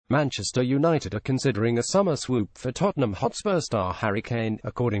Manchester United are considering a summer swoop for Tottenham Hotspur star Harry Kane,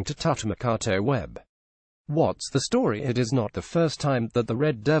 according to Tuttomercato Web. What's the story? It is not the first time that the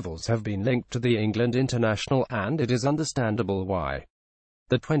Red Devils have been linked to the England international, and it is understandable why.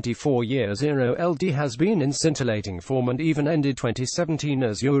 The 24-year LD has been in scintillating form and even ended 2017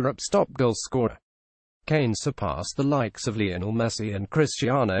 as Europe's top goal scorer. Kane surpassed the likes of Lionel Messi and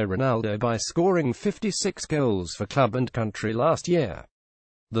Cristiano Ronaldo by scoring 56 goals for club and country last year.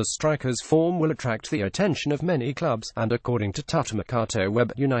 The striker's form will attract the attention of many clubs, and according to Tuttomercato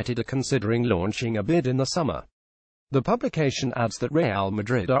Web, United are considering launching a bid in the summer. The publication adds that Real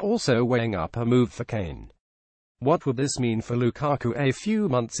Madrid are also weighing up a move for Kane. What would this mean for Lukaku? A few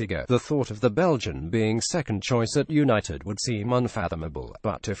months ago, the thought of the Belgian being second choice at United would seem unfathomable,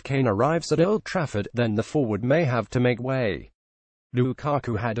 but if Kane arrives at Old Trafford, then the forward may have to make way.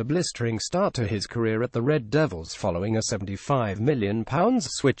 Lukaku had a blistering start to his career at the Red Devils following a £75 million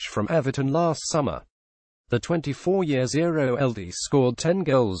switch from Everton last summer. The 24-year LD scored 10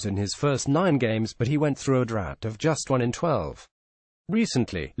 goals in his first 9 games, but he went through a drought of just 1 in 12.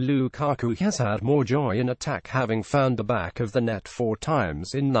 Recently, Lukaku has had more joy in attack, having found the back of the net 4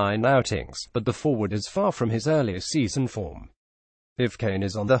 times in 9 outings, but the forward is far from his earlier season form. If Kane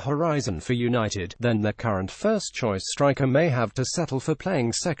is on the horizon for United, then the current first-choice striker may have to settle for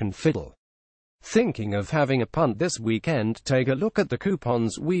playing second fiddle. Thinking of having a punt this weekend? Take a look at the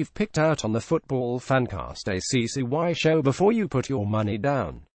coupons we've picked out on the Football Fancast ACCY show before you put your money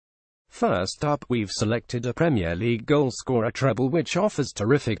down. First up, we've selected a Premier League goalscorer treble which offers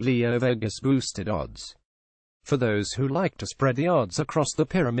terrific Leo Vegas boosted odds. For those who like to spread the odds across the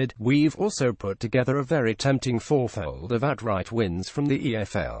pyramid, we've also put together a very tempting fourfold of outright wins from the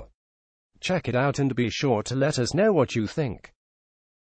EFL. Check it out and be sure to let us know what you think.